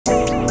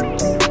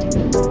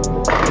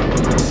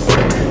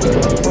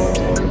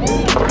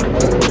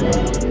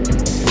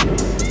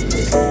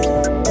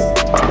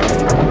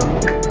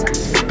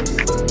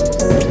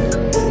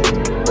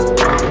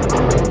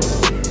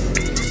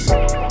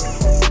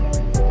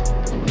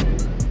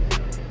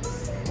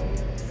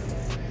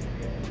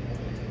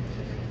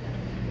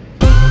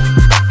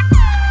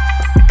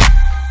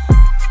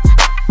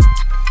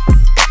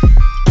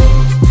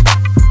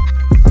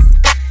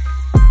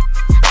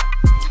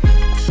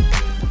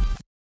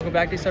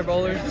welcome back to Star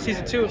Bowlers.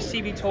 Season 2 of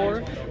CB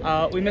Tour.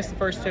 We missed the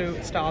first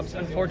 2 stops,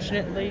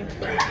 unfortunately.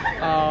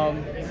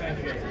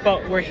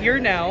 But we're here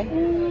now,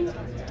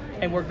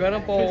 and we're gonna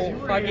bowl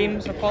 5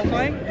 games of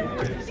qualifying,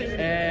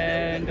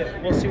 and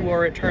we'll see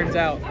where it turns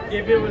out.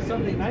 If it was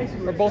something nice,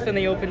 we're both in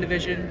the open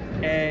division,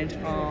 and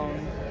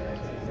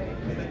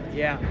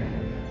yeah.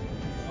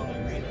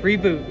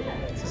 Reboot.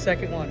 It's the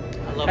second one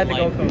at the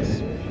Gold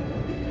Coast.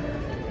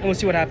 And we'll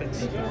see what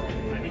happens.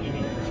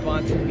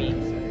 Sponsor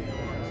me.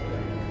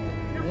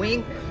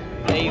 Wink.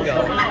 There you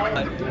go.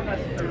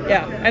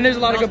 Yeah, and there's a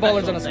lot of good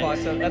bowlers on the spot,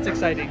 so that's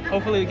exciting.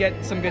 Hopefully we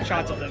get some good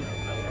shots of them.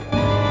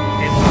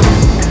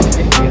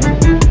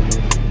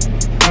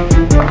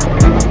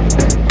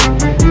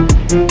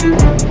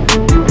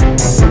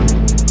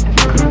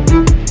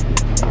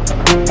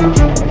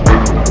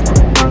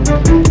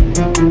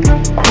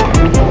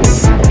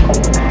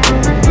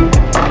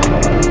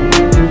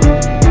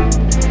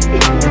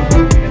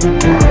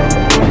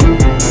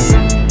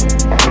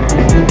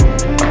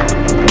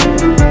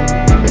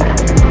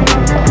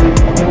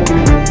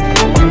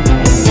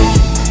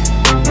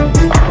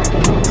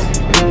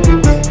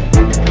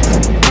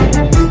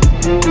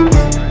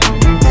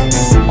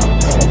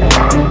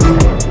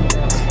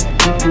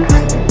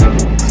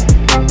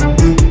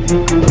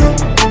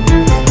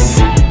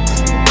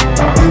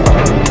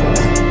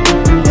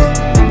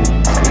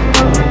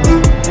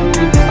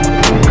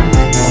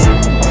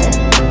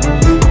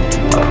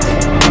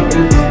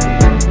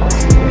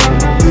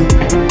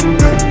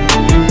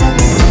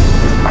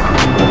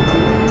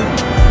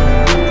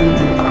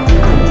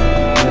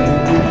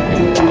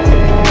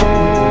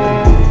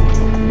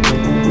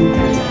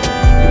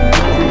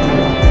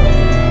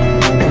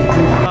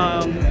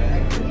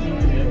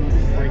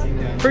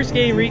 First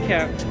game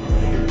recap.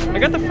 I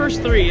got the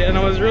first 3 and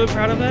I was really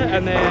proud of that,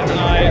 and then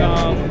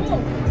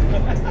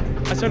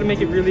I started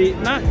making really,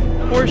 not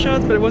poor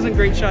shots, but it wasn't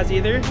great shots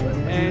either,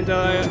 and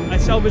I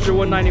salvaged a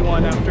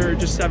 191 after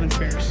just 7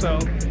 spares. So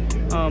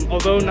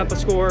although not the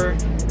score,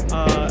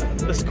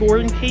 the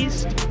scoring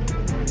taste,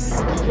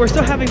 we're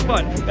still having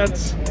fun.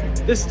 That's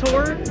this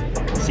tour,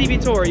 CB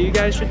Tour. You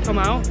guys should come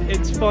out.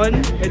 It's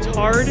fun, it's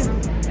hard,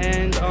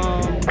 and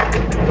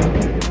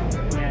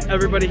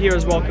everybody here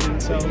is welcoming,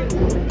 so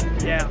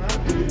yeah.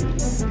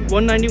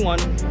 191.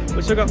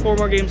 We still got 4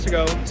 more games to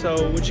go,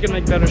 so we're just gonna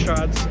make better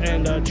shots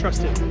and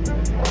trust it.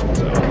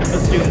 So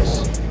let's do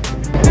this.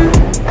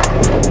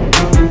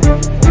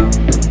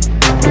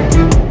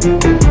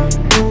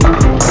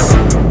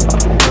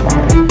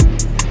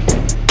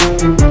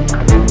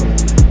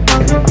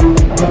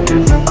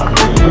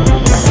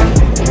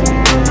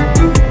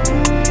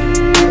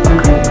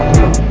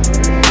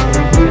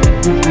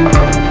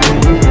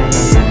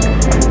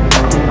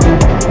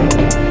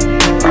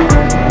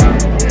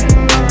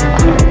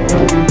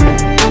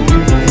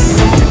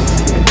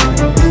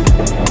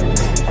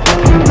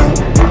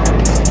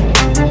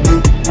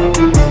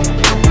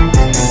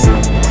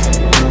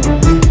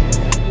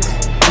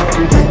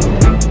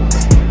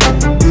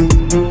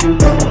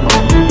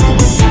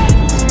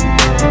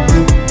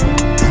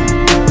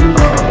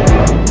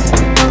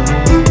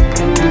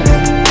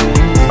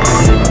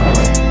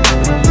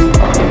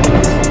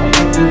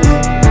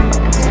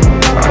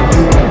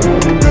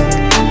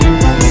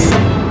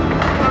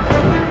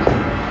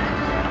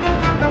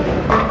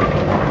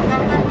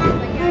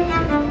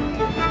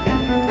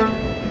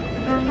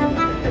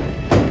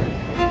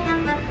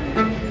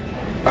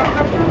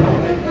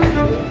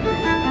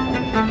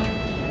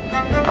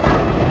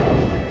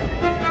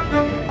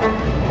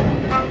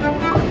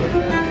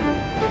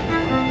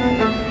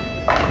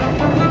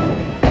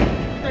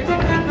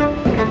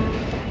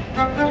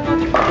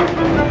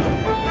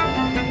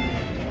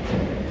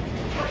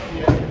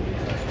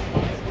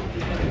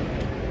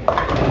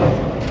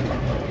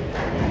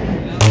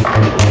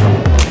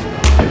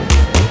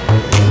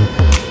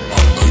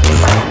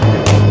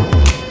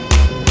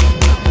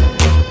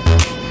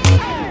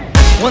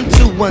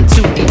 One,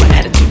 two, ain't my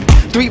attitude.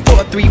 3,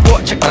 4, 3,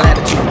 4, check my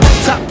latitude.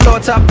 Top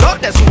floor,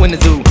 that's who in the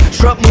zoo.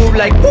 Strut move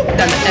like whoop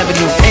down the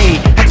avenue. Hey,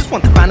 I just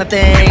want the finer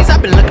things.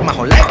 I've been looking my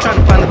whole life trying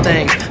to find the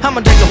things.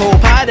 I'ma drink the whole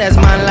pie, that's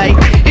mine. Like,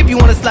 if you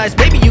want a slice,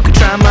 baby, you can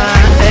try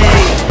mine.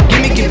 Hey,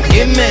 gimme, gimme,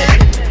 gimme.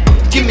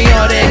 Give me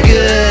all that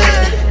good.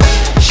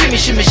 Shimmy,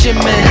 shimmy,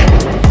 shimmy.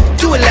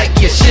 Do it like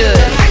you should.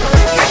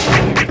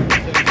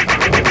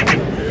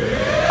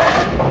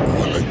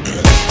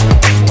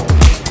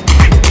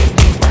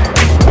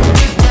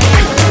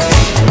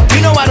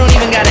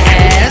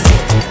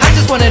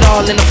 Want it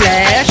all in a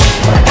flash.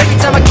 Every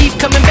time I keep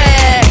coming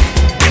back.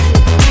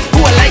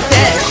 Ooh, I like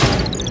that.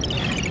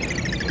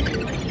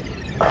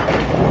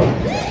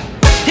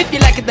 If you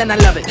like it, then I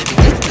love it.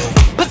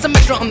 Put some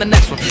extra on the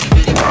next one.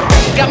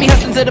 Got me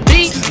hustling to the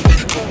beat,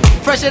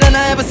 fresher than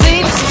I ever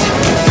seen.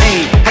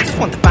 Hey, I just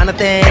want the finer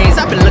things.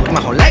 I've been looking my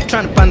whole life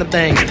trying to find the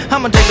things.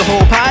 I'ma take the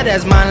whole pie,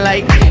 that's mine.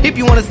 Like, if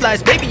you want a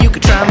slice, baby, you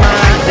can try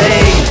mine.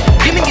 Hey,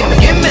 gimme, gimme,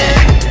 gimme.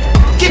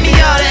 Give me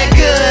all that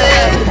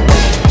good.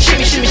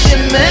 Shimmy, shimmy,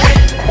 shimmy.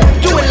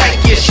 Do it like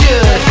you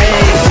should,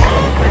 hey.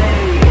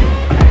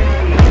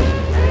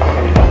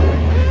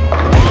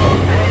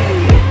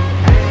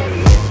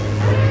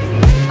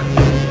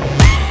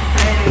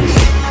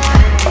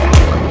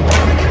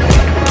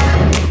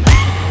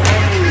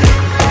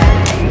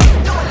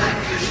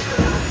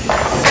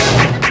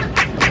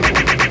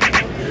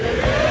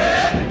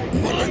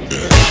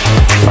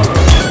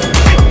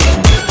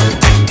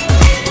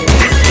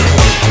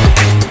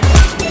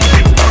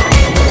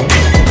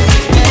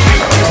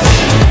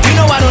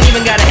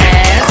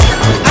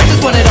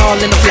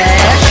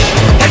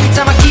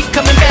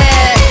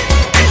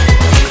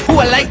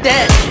 like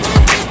that?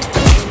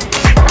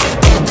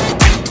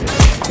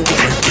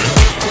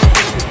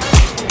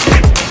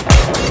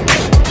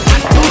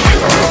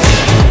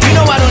 You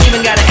know I don't even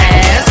gotta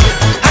ask.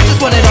 I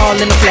just want it all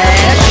in a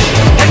flash.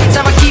 Every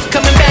time I keep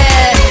coming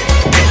back.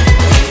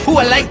 Ooh,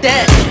 I like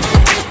that.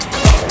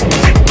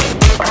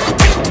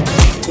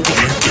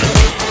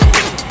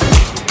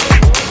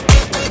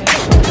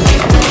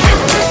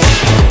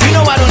 You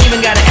know I don't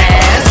even gotta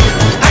ask.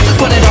 I just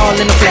want it all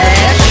in a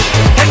flash.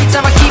 Every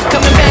time I keep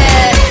coming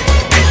back.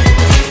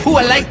 Ooh,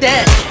 I like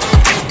that.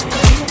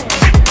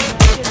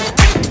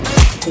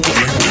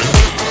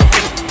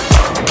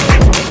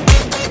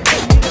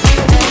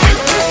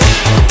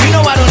 You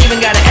know I don't even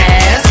gotta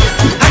ask.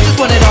 I just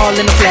want it all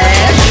in a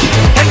flash.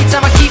 Every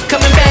time I keep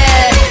coming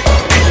back.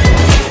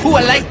 Ooh,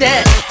 I like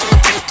that.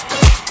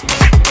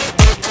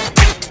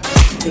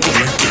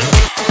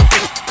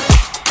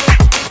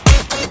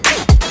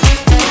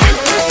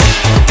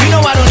 You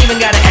know I don't even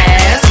gotta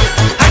ask.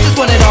 I just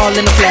want it all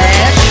in a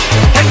flash.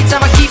 Every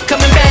time I keep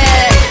coming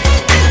back.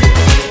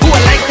 Ooh, I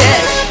like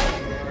that.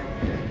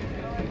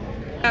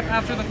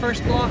 After the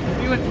first block,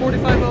 we went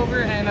 45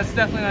 over, and that's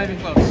definitely not even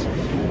close.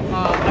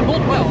 I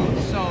bowled well,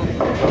 so,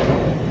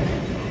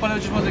 but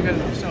it just wasn't good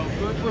enough. So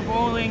we're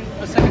bowling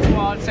a second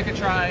squad, second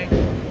try,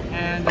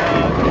 and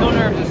no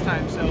nerves this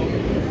time, so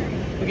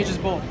we can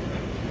just bowl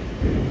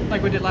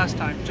like we did last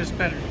time, just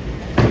better.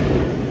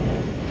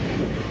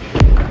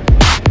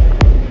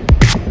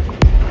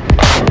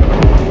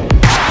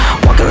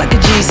 Walking like a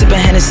G, sipping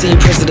Hennessy,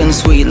 President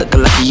Sweet,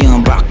 looking like a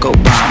young Barack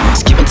Obama.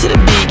 Skipping to the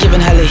beat, giving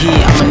hella heat.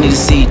 I'ma need a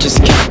seat just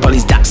to count up all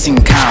these dots in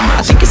comma.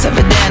 I think it's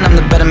evident I'm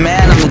the better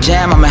man, I'm the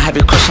jam. I'ma have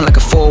you crushing like a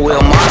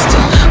four-wheel monster.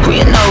 Who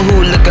you know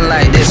who looking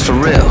like this for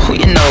real? Who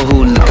you know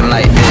who looking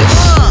like this?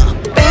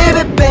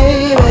 Baby,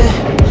 baby,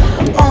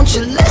 won't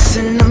you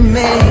listen to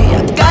me?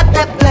 I got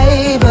that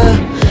flavor,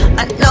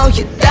 I know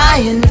you're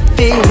dying to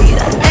feed. I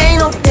ain't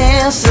no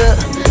dancer,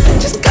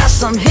 just got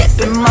some hip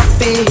in my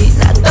feet.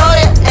 Now throw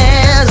your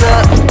hands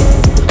up.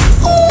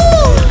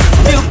 Ooh,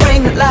 you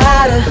bring the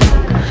lighter,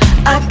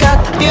 I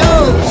got the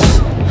views.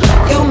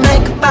 You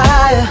make a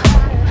fire,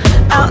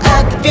 I'll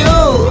act the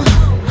view.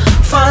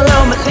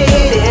 Follow my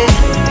lead,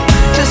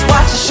 just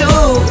watch the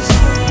shoes.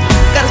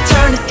 Gotta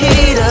turn the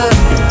heat up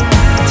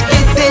to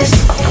get this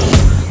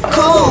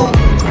cool.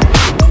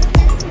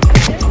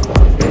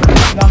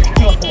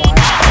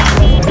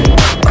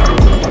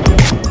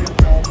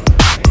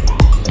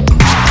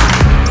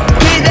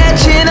 Get that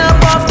chin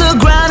up off the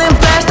ground and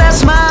flash that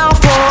smile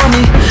for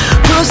me.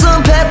 Put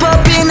some pep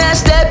up in that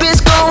step, it's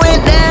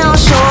going down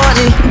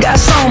shortly. Got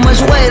so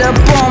much weight up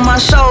on my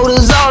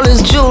shoulders, all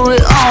this jewelry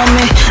on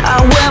me.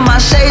 I wear my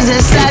shades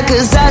inside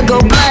cause I go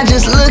blind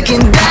just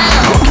looking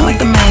down. Looking like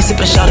the man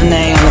sipping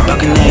Chardonnay on the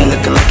balcony,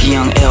 looking like a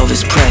young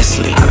Elvis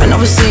Presley. I've been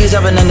overseas,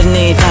 I've been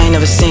underneath, I ain't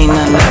never seen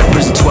nothing like it.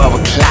 Prison 12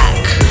 o'clock.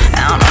 I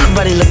don't know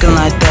nobody looking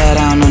like that,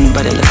 I don't know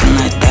nobody looking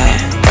like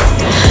that.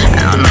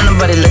 I don't know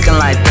nobody looking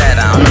like that,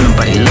 I don't know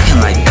nobody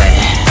looking like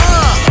that.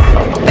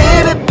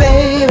 Baby,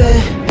 baby,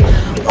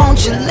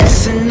 won't you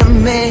listen to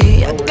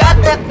me? I got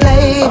that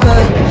flavor,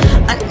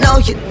 I know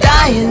you're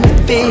dying to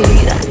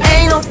feed. I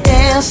ain't no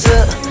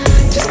dancer,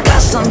 just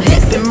got some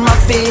hip in my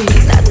feet.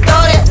 Now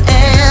throw your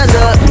hands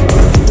up.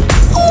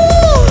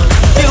 Ooh,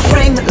 you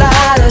bring the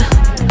lighter,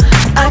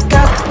 I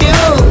got the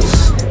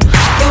views.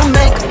 You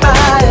make a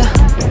fire,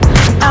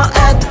 I'll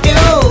add the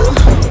view.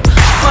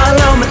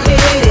 Follow my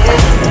lead,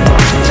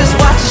 just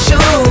watch the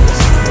shoes.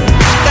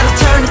 Gotta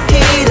turn the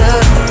heat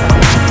up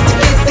to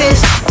get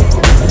this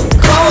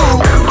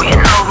cool. Who you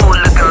know who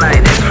looking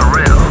like this for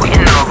real? Who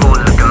you know who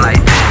looking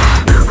like this?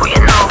 Who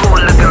you know who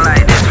looking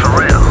like this for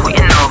real? Who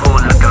you know who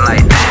looking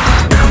like this?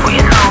 Who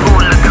you know who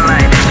looking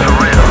like this for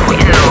real? Who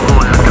you know who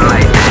looking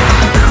like this?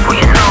 Who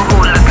you know who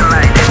looking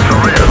like this for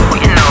real? Who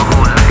you know who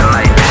looking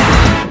like this?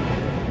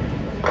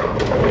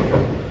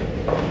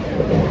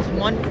 It's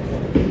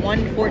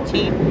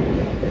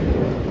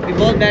 114. We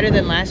bowled better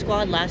than last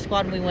squad. Last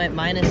squad we went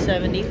minus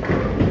 70.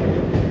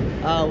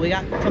 We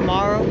got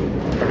tomorrow.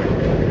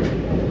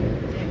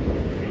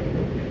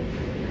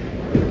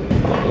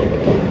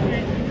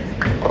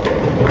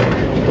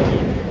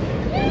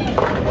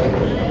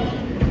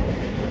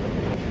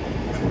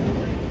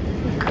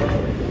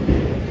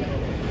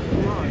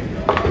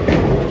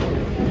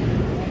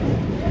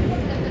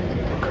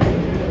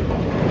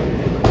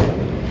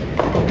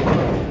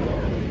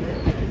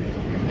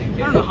 I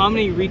don't know how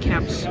many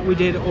recaps we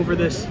did over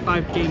this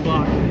 5-game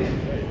block,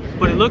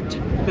 but it looked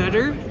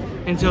better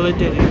until it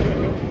didn't.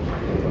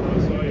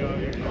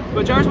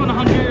 But Jars went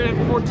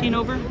 114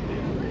 over,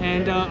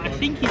 and I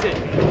think he's it.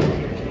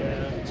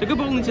 So good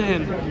bowling to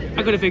him.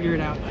 I could have figured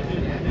it out.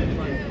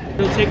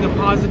 I'll take the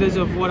positives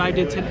of what I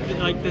did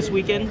this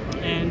weekend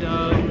and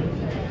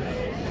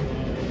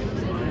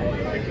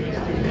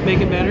make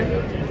it better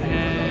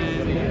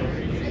and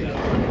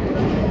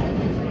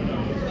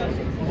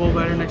bowl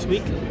better next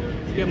week.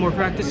 Get more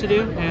practice to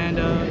do, and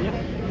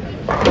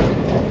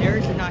yeah.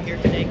 Eric's not here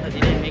today because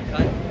he didn't make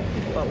cut,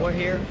 but we're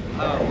here.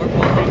 We're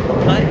bowling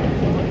cut.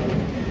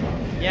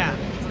 Yeah,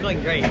 it's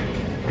feeling great.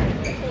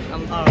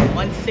 I'm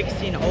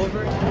 116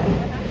 over.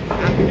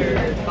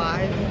 After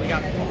 5, we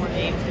got 4 more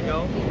games to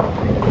go.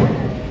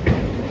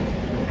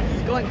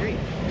 It's going great.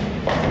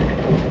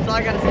 That's all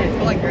I gotta say. It's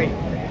going great.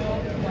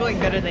 It's going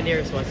better than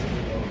yours was.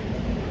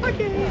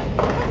 Okay.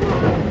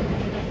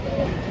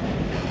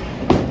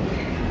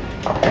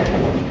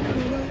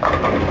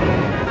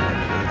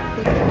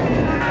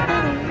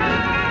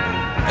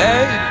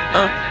 Hey,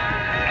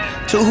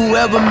 to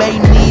whoever may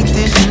need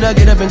this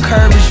nugget of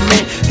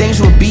encouragement,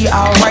 things will be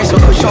alright, so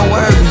put your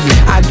worry in.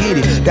 I get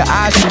it, the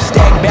odds seem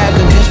stacked back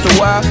against the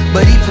wall,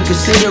 but even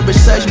consider it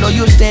such, know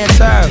you'll stand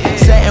tall.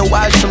 Sat and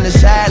watch from the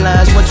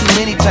sidelines one too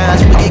many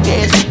times. Wicked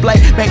games we play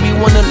make me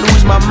wanna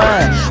lose my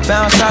mind.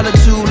 Found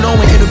solitude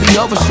knowing it'll be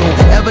over soon.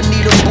 Ever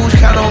need a boost,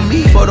 count on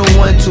me for the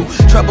 1-2.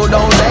 Trouble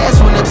don't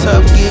last when the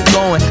tough get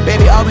going.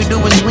 Baby, all we do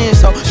is win,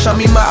 so show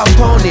me my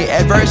opponent.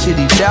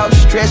 Adversity, doubt,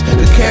 stress,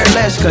 could care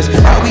less, cause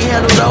how we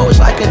handle those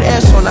like an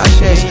S on our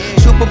chest.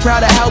 Super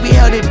proud of how we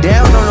held it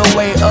down on the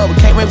way up.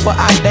 Can't wait for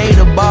our day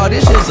to ball,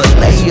 this is a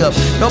layup.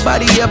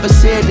 Nobody ever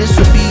said this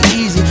would be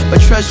easy, but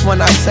trust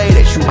when I say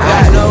that you got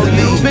it. I know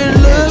you've been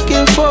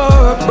looking for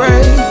a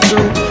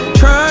breakthrough,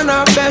 trying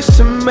our best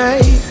to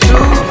make do.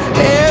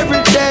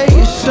 Every day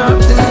is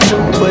something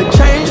new, but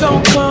change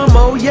don't come,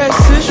 oh yes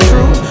it's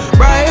true.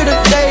 Brighter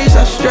days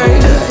are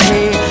straight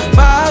ahead.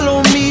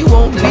 Follow me,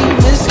 won't be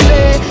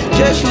misled.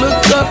 Just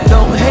look up,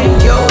 don't hang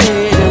your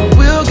head, and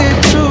we'll get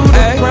to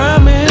the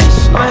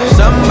promised land.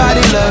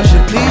 Somebody loves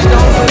you, please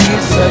don't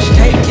forget such.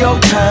 Take your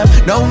time,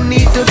 no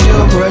need to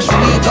feel rushed.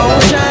 We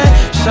gon' shine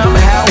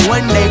somehow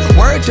one day.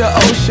 Word to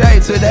O'Shea,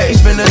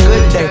 today's been a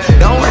good day.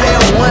 Don't let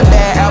one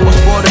bad apple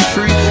spoil the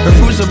tree. The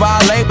fruits of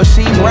our labor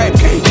seem ripe,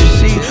 can't you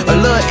see? A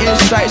little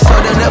insight so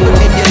they'll never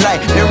dim your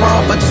light. Been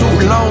wrong for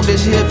too long,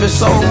 this here feels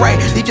so right.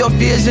 Leave your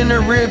fears in the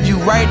rear view,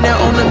 right now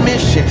on a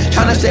mission.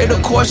 Tryna stay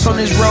the course on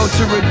this road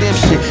to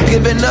redemption.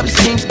 Giving up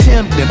seems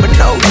tempting, but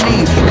no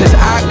need, cause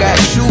I got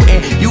you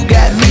and you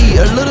got me.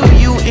 A little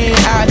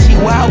UNITY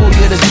will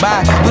get us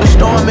by. Through the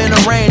storm and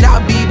the rain,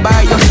 I'll be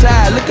by your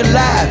side. Look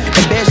alive,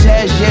 the best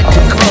has yet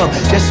to come.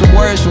 Just some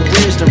words of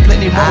wisdom,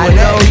 plenty more. I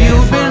know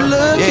you've been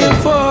looking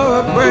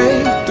for a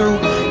breakthrough,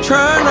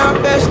 trying our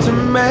best to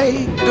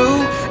make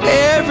do.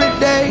 Every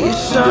day is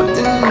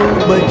something new,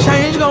 but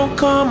change gon'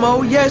 come,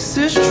 oh yes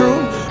it's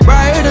true.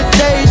 Brighter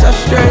days are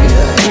straight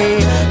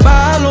ahead.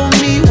 Follow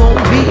me,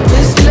 won't be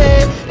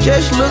misled.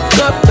 Just look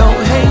up,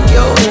 don't hang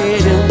your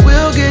head, and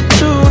we'll get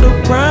to the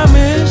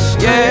promise,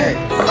 yeah.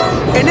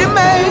 And it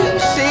may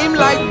seem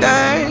like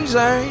things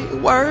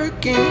ain't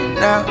working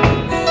out,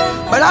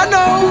 but I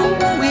know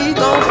we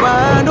gon'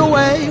 find a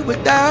way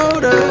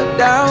without a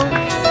doubt.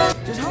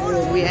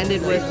 We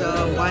ended with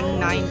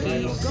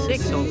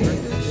 196 over.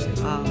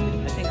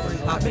 I think we're in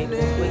top 8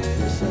 hopefully,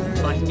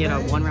 so I can get a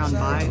 1-round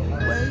bye.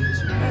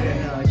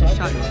 And just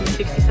shot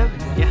 267.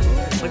 Yeah,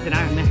 with an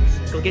Iron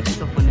Max. Go get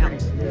yourself one now.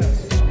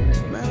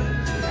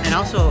 And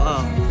also,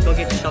 go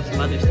get yourself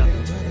some other stuff.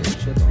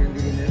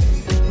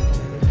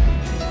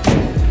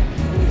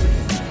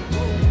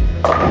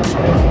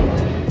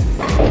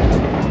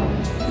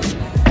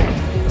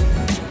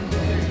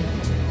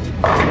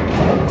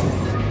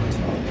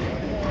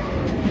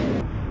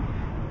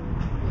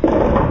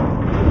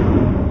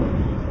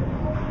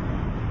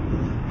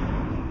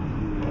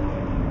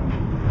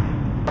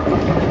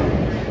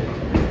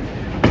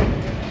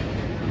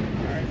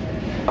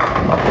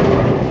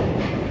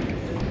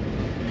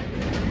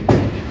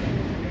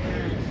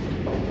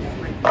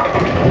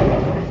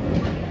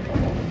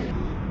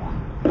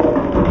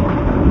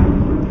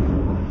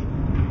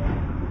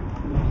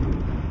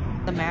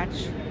 The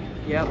match,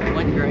 yep,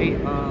 went great.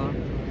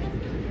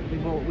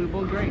 We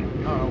bowled great.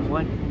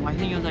 I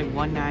think it was like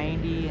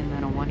 190 and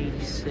then a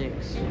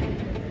 186.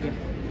 Yep.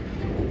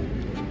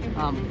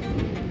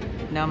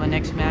 Now my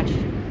next match,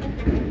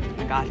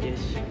 I got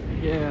this.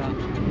 Yeah.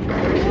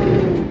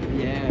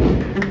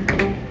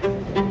 Yeah.